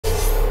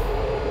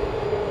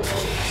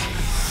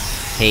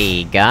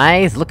Hey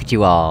guys, look at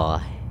you all!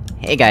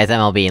 Hey guys, I'm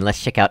LB, and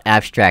let's check out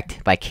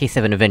Abstract by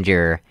K7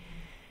 Avenger.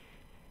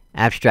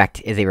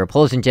 Abstract is a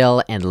repulsion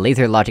gel and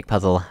laser logic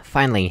puzzle,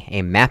 finally,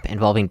 a map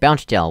involving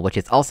bounce gel, which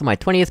is also my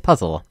 20th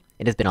puzzle.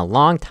 It has been a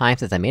long time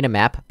since I made a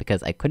map,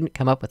 because I couldn't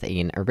come up with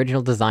an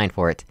original design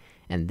for it,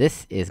 and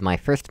this is my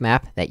first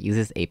map that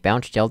uses a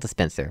bounce gel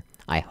dispenser.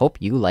 I hope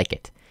you like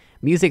it.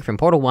 Music from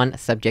Portal 1,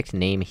 subject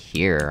name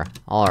here.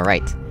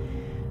 Alright.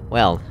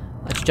 Well,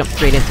 let's jump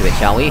straight into it,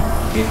 shall we?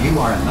 If you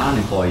are a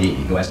non-employee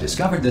who has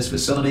discovered this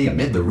facility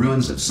amid the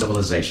ruins of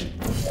civilization,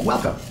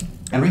 welcome!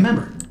 And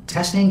remember,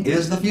 testing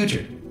is the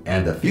future,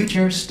 and the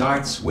future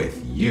starts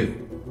with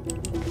you.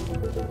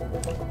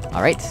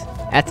 Alright,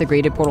 that's a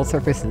graded portal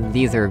surface, and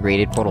these are a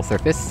graded portal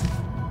surface.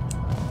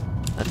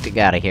 Let's get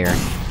out of here.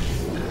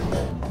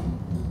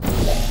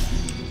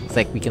 Looks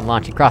like we can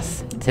launch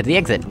across to the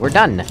exit. We're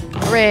done!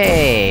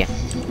 Hooray!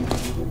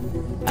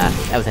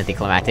 That was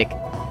anticlimactic.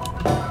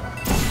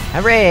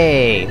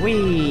 Hooray!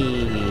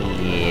 Whee!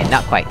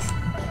 Not quite.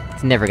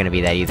 It's never gonna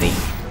be that easy.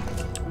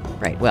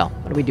 Right, well,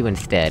 what do we do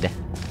instead?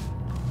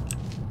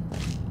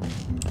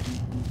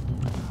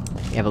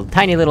 We have a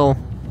tiny little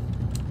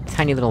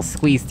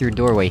squeeze-through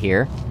doorway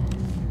here.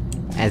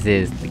 As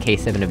is the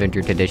K7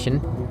 Avenger tradition.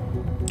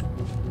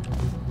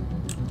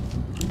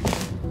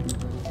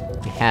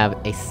 We have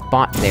a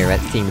spot there that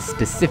seems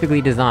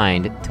specifically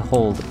designed to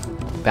hold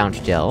bounce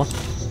gel.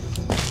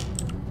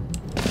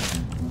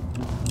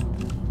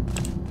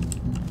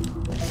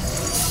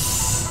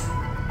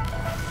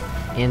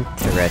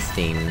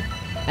 Interesting.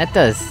 That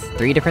does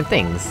 3 different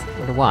things.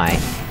 Wonder why.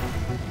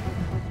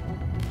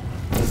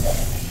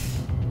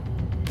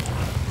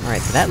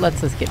 Alright, so that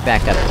lets us get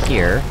back up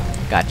here.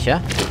 Gotcha.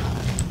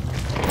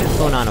 What's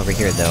going on over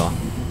here, though?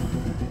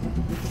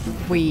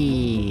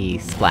 Whee!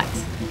 Splat.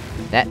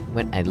 That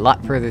went a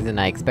lot further than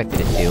I expected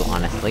it to,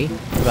 honestly.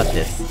 What about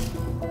this?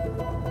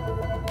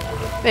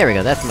 There we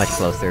go, that's much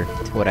closer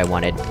to what I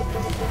wanted.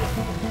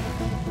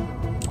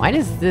 Why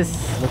does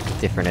this look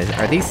different?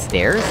 Are these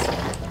stairs?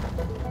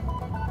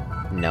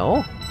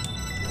 No?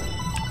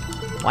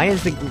 Why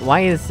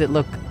does it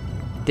look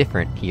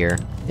different here?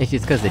 It's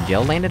just cause the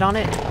gel landed on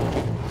it?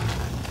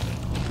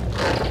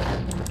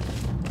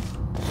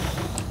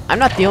 I'm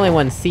not the only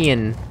one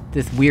seeing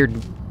this weird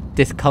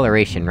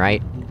discoloration,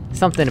 right?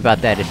 Something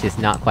about that is just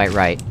not quite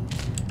right.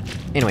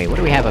 Anyway, what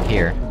do we have up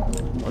here?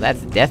 Well,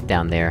 that's death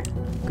down there.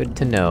 Good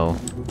to know.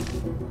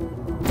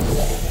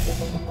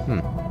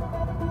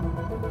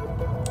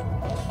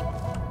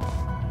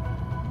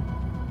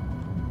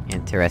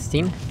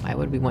 Interesting. Why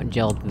would we want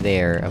gel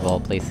there, of all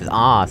places?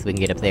 Ah, so we can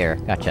get up there.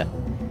 Gotcha.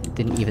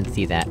 Didn't even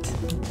see that.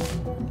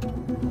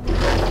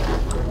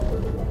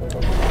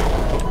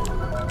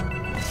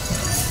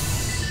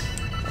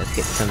 Let's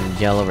get some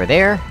gel over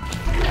there.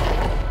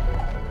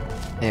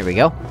 There we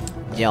go.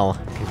 Gel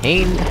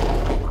contained.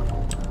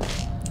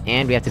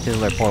 And we have to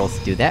fill our portals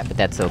to do that, but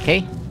that's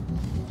okay.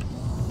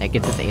 That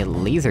gets us a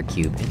laser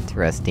cube.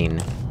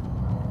 Interesting.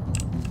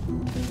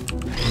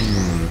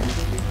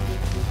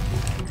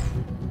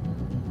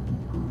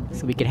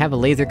 So we could have a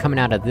laser coming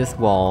out of this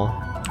wall,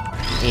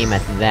 aim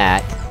at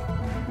that.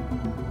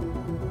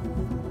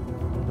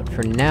 But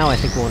for now, I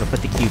think we want to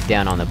put the cube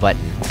down on the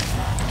button.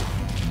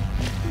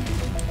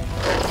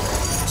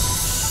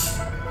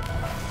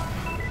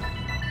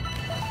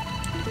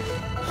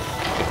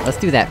 Let's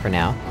do that for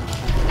now.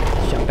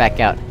 Jump back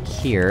out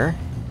here.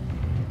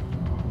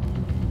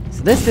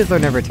 So this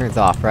fizzler never turns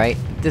off, right?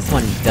 This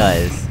one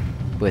does,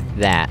 with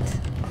that.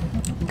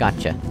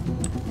 Gotcha.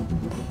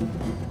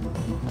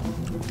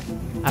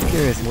 Up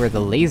here is where the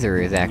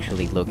laser is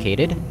actually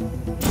located.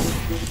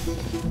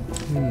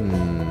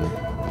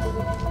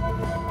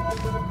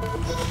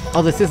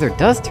 Oh, the scissor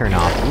does turn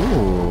off!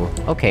 Ooh!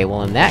 Okay,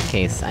 well in that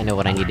case, I know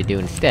what I need to do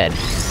instead.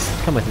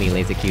 Come with me,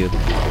 laser cube.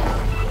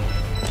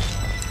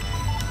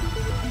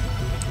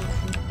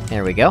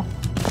 There we go.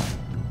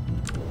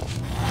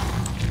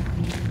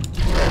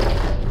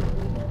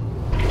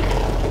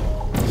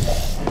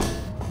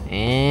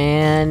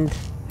 And...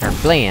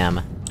 blam!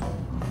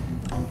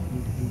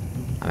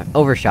 I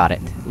overshot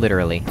it,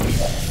 literally.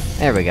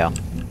 There we go.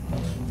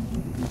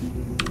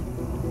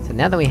 So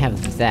now that we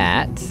have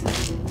that...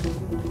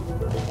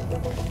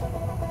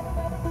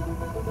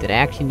 did I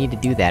actually need to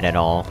do that at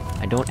all?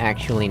 I don't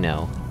actually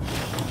know.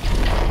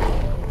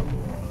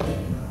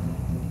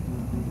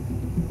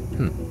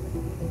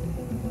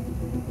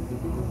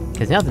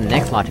 Because now the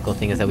next logical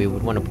thing is that we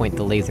would want to point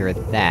the laser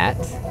at that.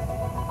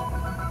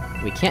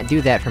 We can't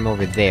do that from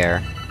over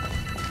there.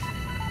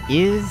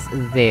 Is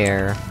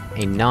there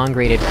a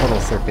non-graded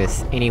portal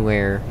surface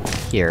anywhere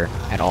here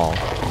at all?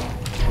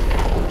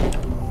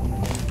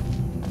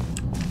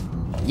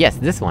 Yes,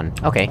 this one.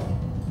 Okay.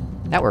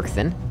 That works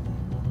then.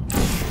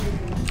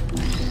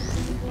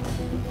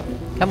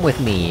 Come with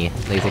me,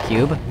 laser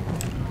cube.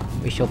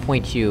 We shall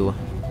point you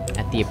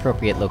at the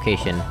appropriate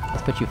location.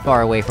 Let's put you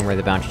far away from where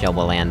the bounce gel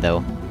will land,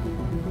 though.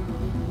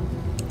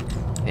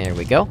 There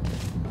we go.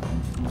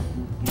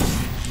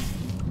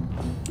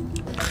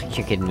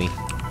 You're kidding me.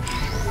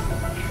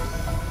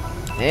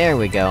 There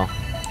we go.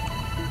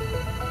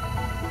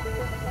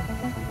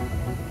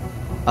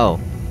 Oh.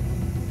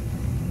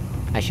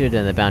 I should've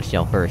done the bounce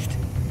gel first.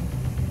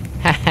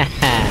 Ha ha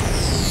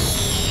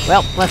ha!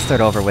 Well, let's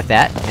start over with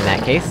that, in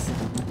that case.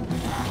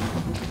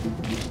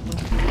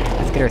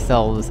 Let's get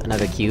ourselves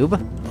another cube,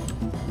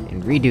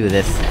 and redo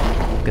this,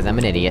 because I'm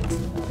an idiot. Do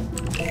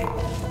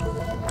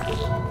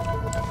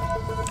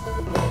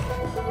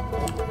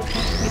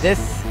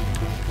this,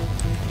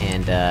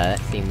 and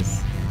that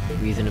seems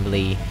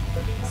reasonably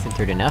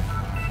centered enough.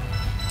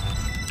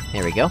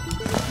 There we go.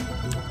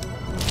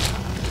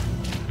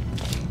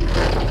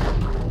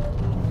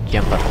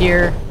 Jump up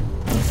here.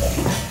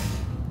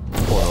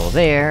 Portal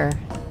there.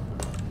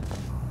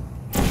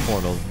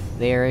 Portal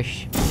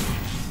there-ish.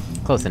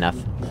 Close enough.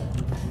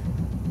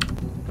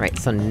 Right,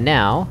 so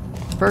now,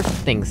 first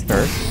things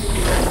first,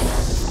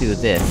 let's do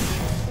this.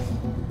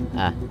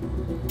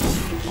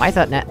 Why is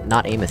that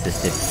not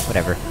aim-assisted?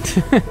 Whatever.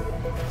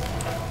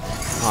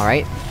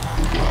 Alright.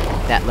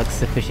 That looks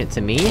sufficient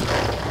to me.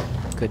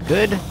 Good,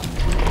 good.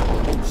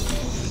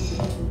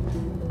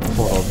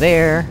 Portal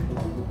there.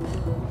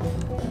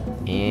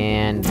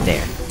 And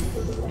there.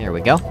 There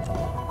we go.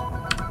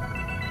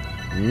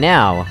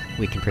 Now,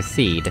 we can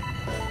proceed.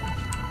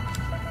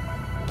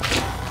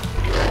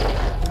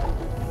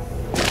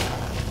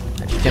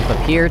 Let's jump up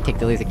here, take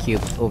the laser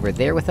cube over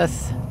there with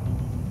us.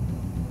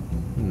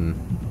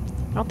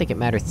 I don't think it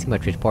matters too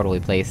much which portal we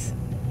place.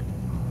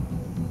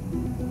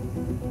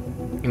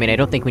 I mean, I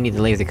don't think we need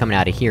the laser coming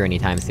out of here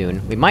anytime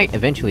soon. We might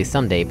eventually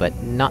someday, but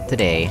not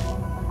today.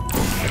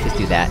 Let's just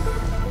do that.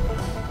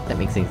 That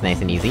makes things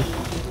nice and easy.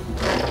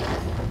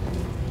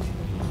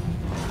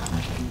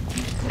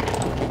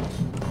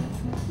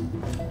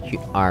 Shoot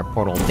our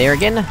portal there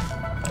again.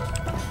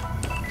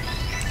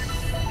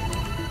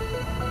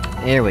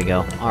 There we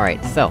go.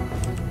 Alright, so...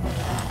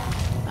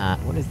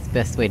 what is the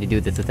best way to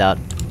do this without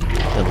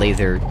the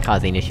laser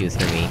causing issues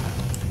for me?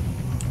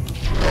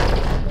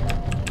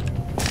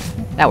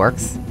 That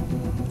works.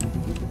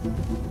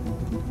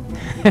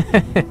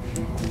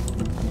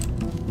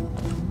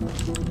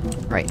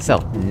 Right, so,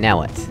 now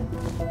what?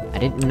 I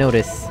didn't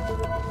notice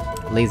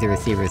laser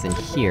receivers in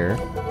here.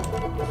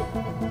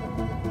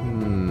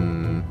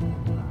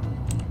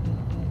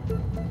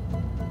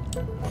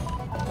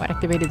 What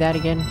activated that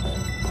again?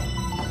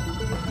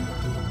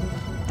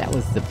 That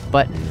was the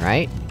button,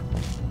 right?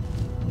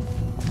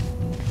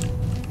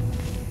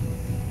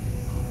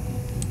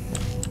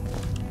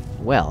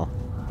 Well...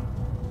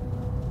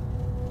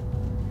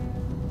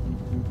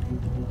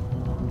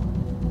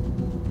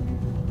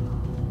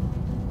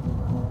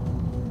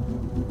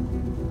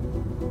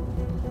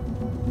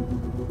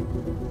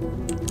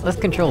 let's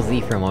control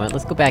Z for a moment,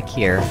 let's go back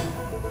here.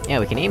 Yeah,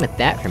 we can aim at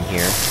that from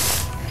here.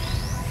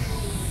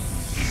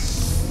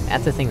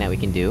 That's a thing that we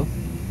can do.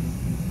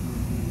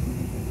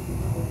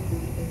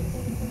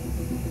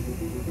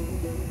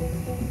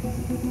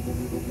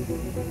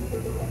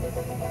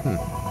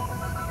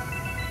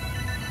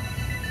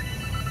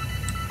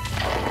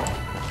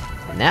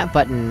 And that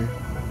button...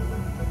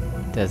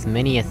 does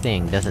many a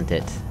thing, doesn't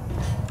it?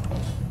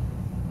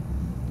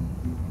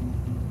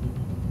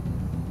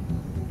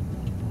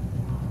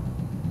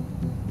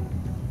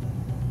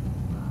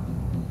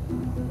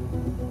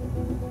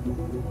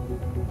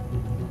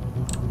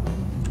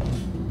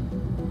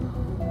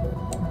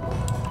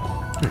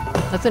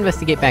 Let's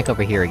investigate back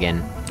over here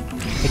again. I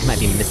think I might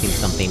be missing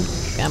something.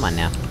 Come on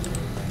now.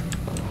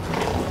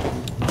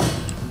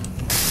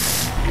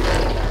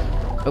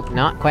 Oh,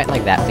 not quite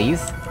like that, please.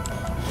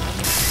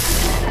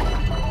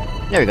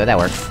 There we go, that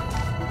works.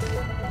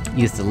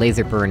 Use the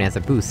laser burn as a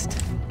boost.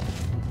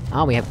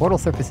 Ah, we have portal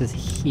surfaces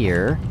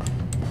here.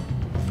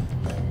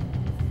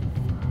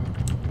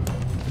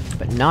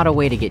 But not a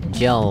way to get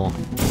gel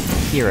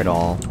here at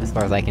all, as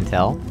far as I can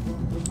tell.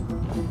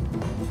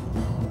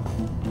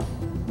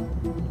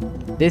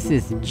 This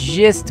is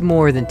just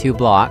more than 2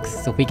 blocks,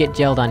 so if we get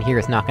gelled on here,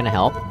 it's not gonna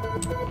help.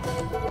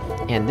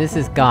 And this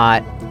has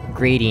got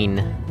grading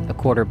a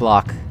 1/4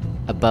 block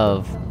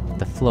above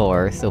the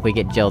floor, so if we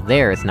get gelled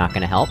there, it's not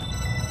gonna help.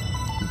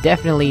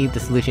 Definitely, the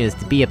solution is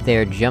to be up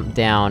there, jump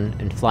down,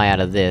 and fly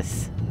out of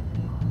this,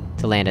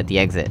 to land at the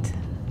exit.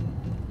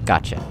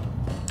 Gotcha.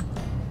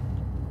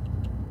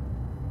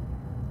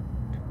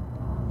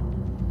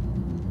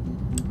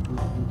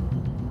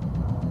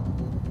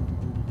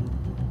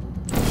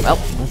 Well,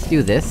 let's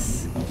do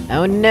this.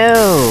 Oh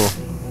no!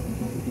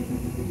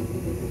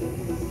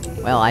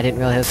 Well, I didn't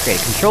realize it was great.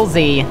 Control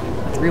Z!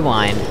 Let's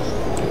rewind.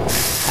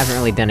 I haven't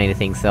really done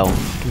anything, so...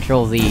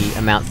 Control Z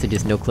amounts to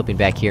just no-clipping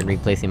back here and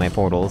replacing my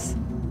portals.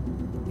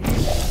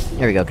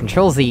 There we go,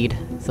 Control Z'd.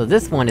 So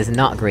this one is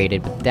not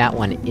graded, but that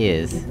one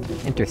is.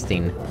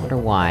 Interesting. Wonder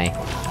why.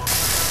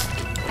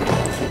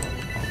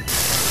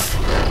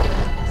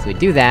 So we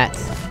do that...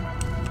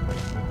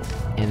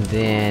 and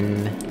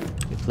then...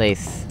 we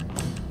place...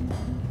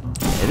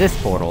 this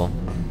portal.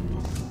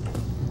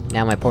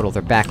 Now my portals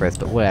are backwards,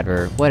 but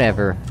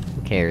whatever,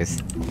 who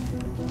cares?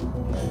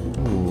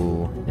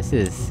 Ooh, this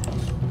is...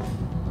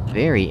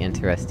 very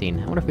interesting.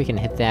 I wonder if we can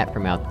hit that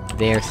from out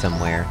there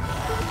somewhere.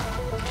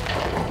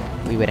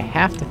 We would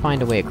have to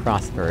find a way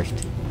across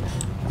first.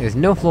 There's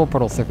no floor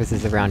portal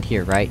surfaces around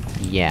here, right?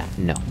 Yeah,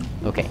 no.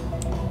 Okay.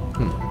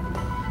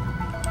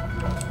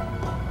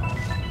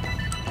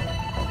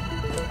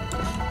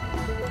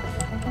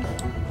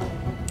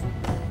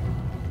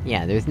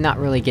 Yeah, there's not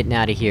really getting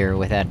out of here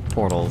without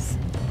portals.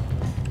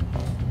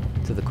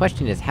 So the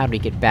question is, how do we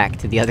get back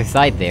to the other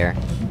side there?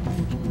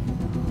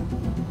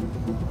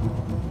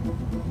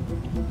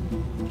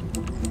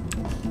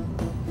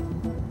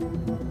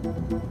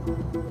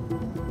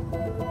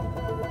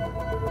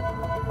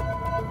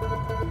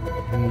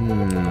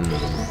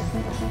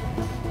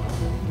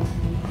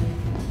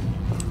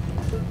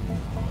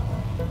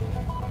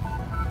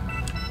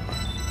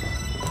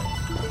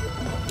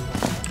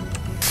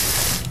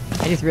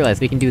 I just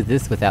realized we can do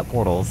this without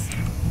portals.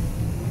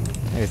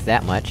 There's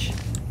that much.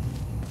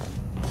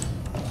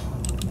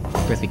 Of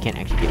course, we can't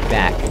actually get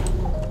back.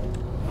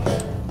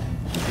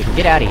 We can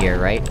get out of here,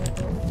 right?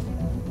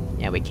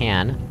 Yeah, we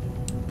can.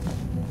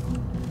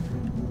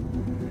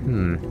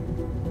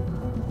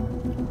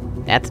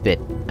 That's a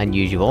bit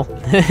unusual.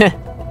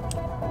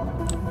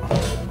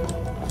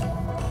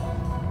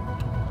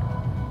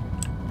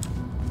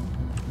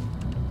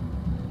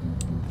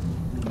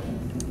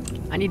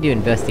 I need to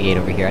investigate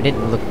over here, I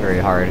didn't look very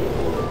hard.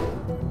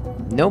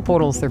 No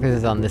portal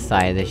surfaces on this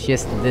side, there's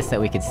just this that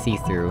we could see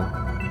through.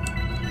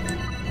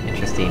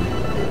 Interesting.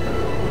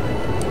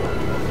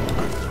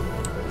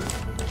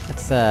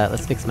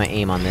 Let's fix my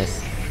aim on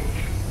this.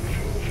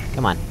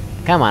 Come on.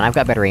 Come on, I've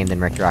got better aim than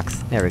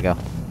Retrox. There we go.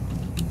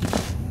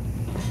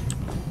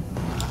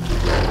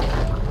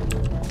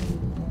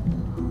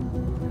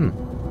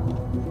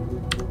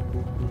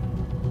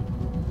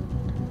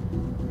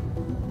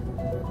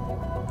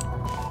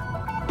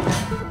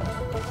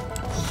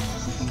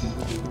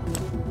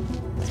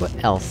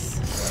 What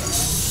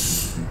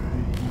else?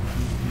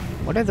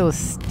 What are those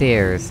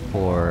stairs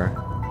for?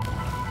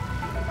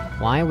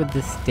 Why would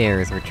the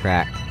stairs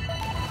retract?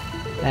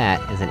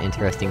 That is an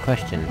interesting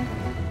question.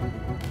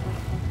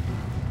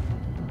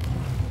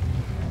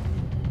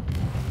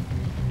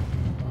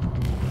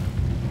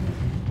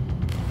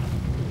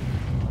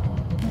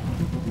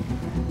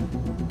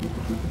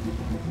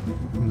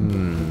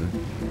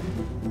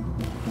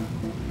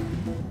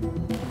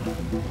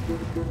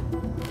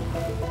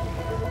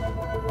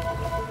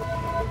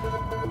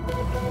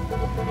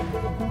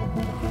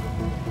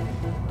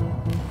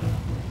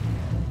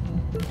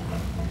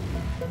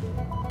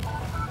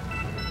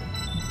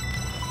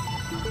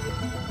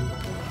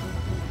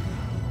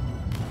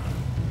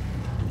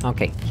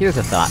 Okay, here's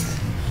a thought.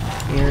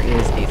 Here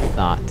is a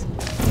thought.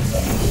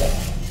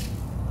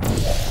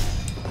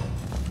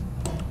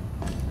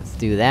 Let's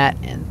do that,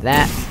 and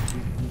that.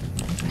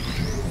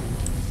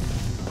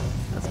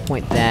 Let's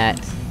point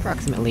that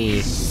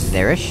approximately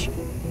there-ish.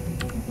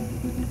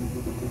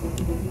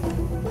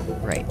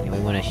 Right, and we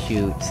wanna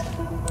shoot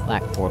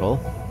black portal.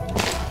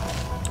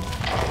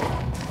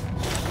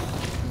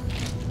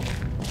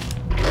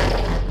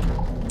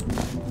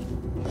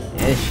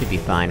 Yeah, this should be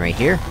fine right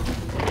here.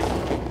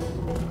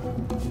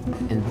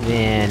 And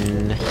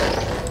then...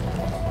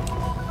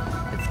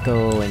 let's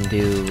go and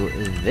do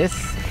this.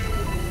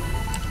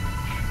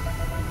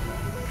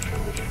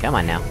 Come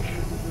on now.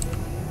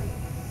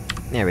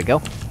 There we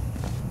go.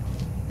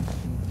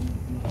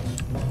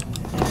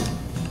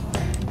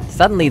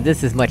 Suddenly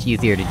this is much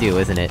easier to do,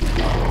 isn't it?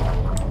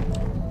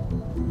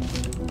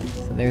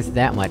 So there's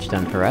that much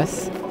done for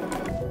us.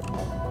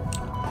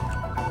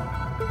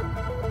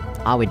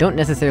 Ah, we don't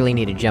necessarily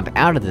need to jump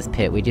out of this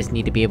pit, we just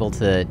need to be able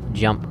to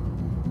jump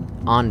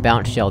on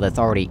bounce shell that's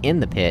already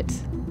in the pit.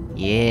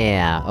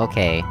 Yeah,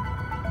 okay.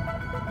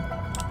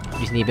 We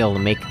just need to be able to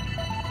make...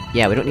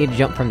 yeah, we don't need to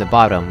jump from the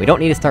bottom. We don't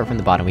need to start from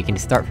the bottom, we can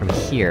just start from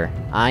here.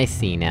 I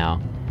see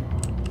now.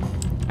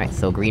 Alright,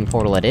 so green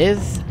portal it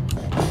is.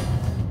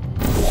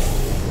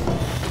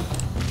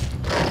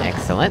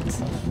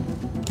 Excellent.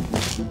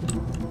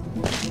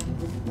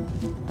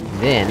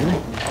 Then...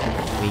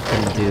 we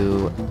can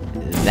do...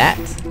 that.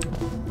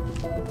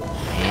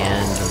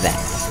 And that.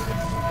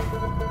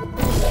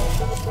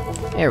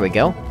 There we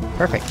go.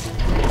 Perfect.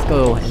 Let's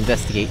go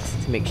investigate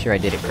to make sure I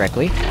did it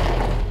correctly.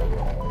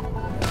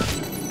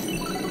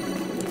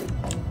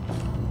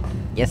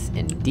 Yes,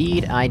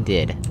 indeed I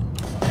did.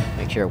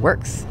 Make sure it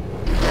works.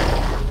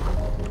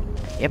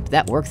 Yep,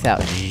 that works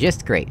out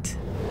just great.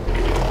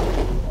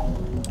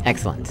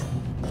 Excellent.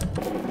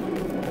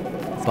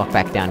 Let's walk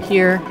back down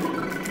here.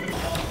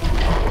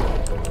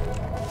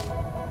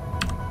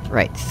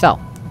 Right, so...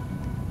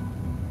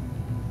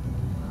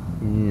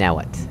 now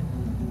what?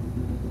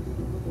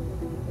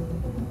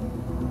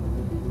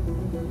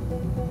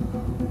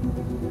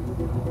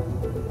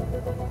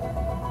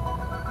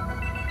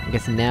 I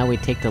guess now we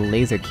take the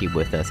laser cube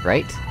with us,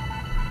 right?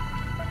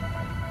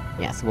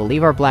 Yeah, so we'll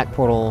leave our black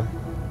portal...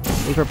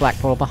 leave our black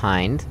portal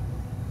behind.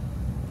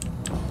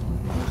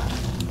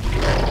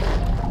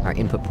 Our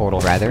input portal,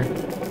 rather.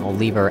 We'll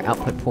leave our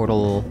output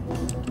portal...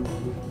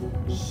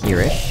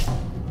 here-ish.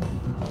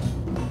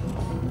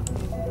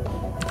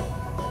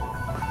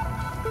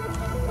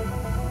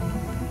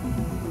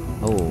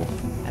 Oh,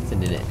 that's a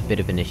bit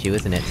of an issue,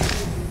 isn't it?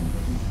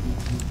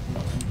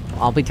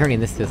 I'll be turning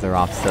this fizzler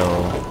off, so...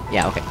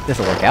 yeah, okay,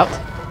 this'll work out.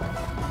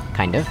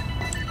 Kind of.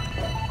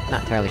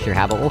 Not entirely sure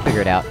how, but we'll figure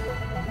it out.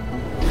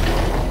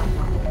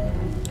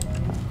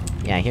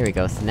 Yeah, here we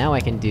go, so now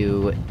I can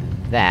do...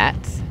 that.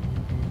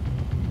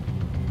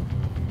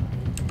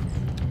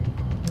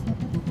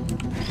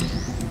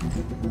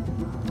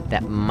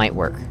 That might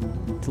work.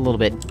 It's a little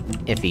bit...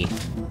 iffy.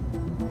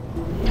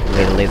 The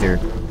way the laser...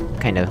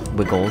 kinda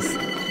wiggles.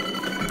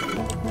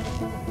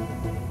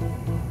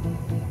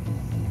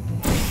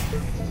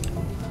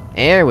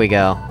 There we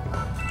go!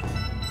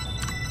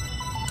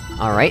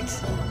 Alright.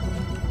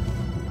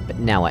 But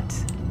now what?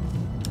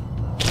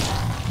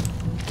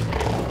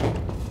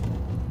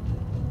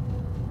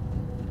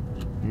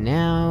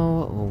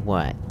 Now...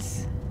 what?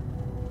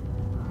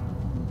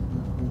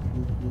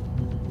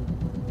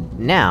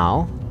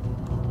 Now...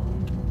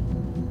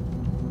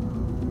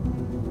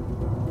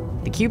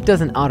 the cube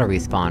doesn't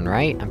auto-respawn,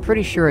 right? I'm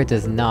pretty sure it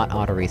does not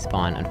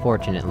auto-respawn,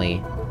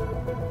 unfortunately.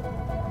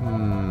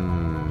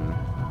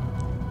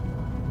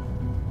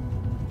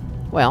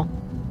 Well...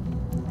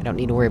 I don't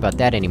need to worry about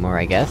that anymore,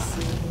 I guess.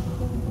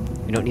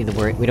 We don't need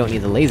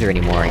the laser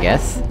anymore, I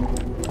guess.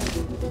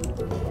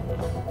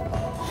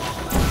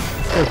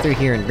 Let's go through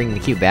here and bring the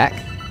cube back.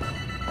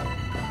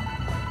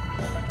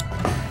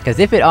 Cause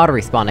if it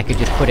auto-respawned, I could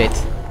just put it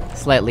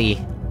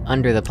slightly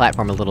under the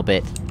platform a little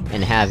bit,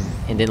 and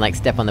then like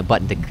step on the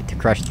button to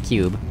crush the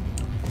cube.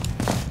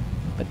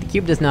 But the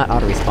cube does not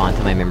auto-respawn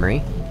to my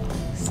memory.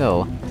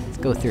 So, let's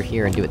go through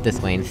here and do it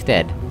this way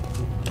instead.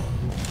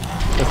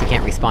 Of course we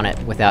can't respawn it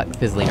without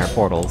fizzling our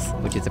portals,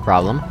 which is a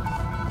problem.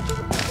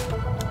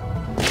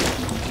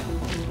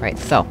 Right,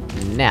 so,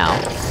 now...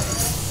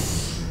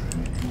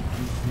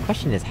 the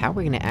question is, how are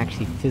we gonna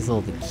actually fizzle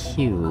the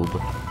cube?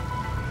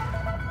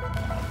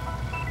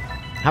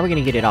 How are we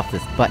gonna get it off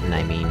this button,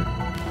 I mean?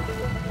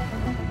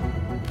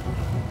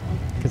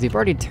 Cause we've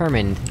already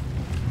determined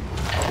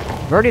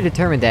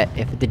that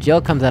if the gel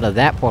comes out of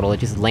that portal,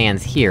 it just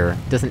lands here,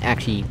 doesn't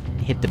actually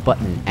hit the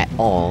button at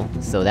all,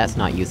 so that's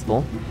not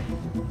useful.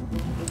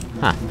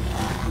 Huh.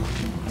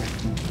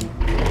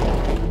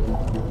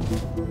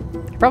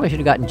 I probably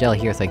should've gotten gel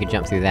here so I could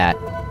jump through that.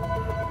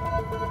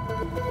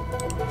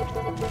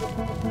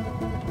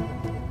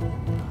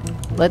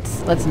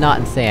 Let's not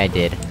and say I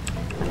did.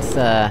 Let's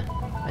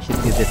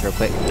just do this real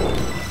quick.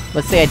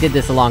 Let's say I did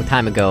this a long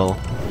time ago,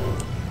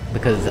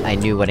 because I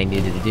knew what I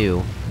needed to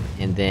do.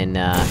 And then,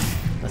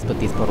 let's put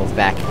these portals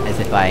back, as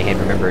if I had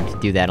remembered to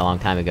do that a long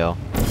time ago.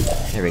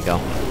 There we go.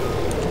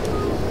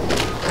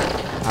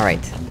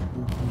 Alright.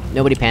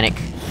 Nobody panic.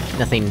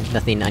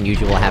 Nothing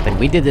unusual happened.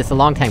 We did this a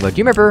long time ago. Do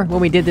you remember when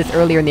we did this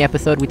earlier in the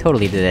episode? We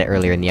totally did it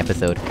earlier in the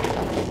episode.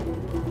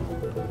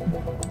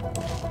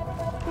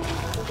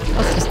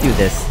 Let's just do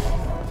this.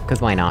 Cause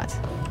why not?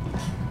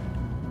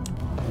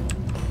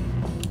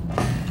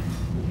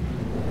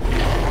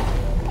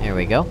 There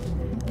we go.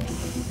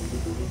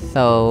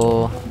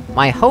 So...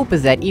 my hope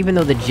is that even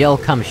though the gel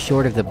comes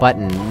short of the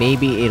button,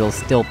 maybe it'll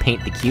still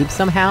paint the cube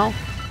somehow?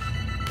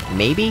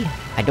 Maybe?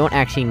 I don't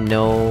actually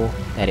know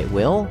that it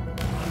will.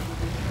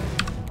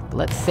 But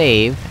let's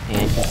save,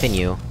 and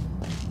continue.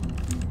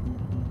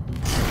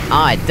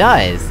 Ah, it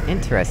does!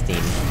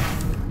 Interesting.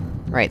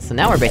 Right, so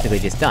now we're basically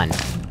just done.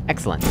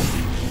 Excellent.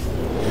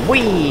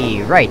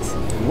 Whee! Right.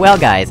 Well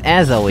guys,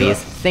 as always,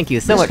 thank you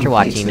so much for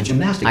watching.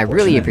 I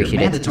really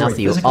appreciate it, and I'll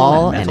see you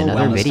all in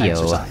another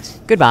video.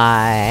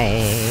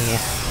 Goodbye!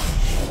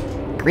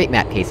 Great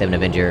map, K7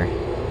 Avenger.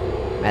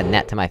 I'm adding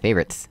that to my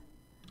favorites.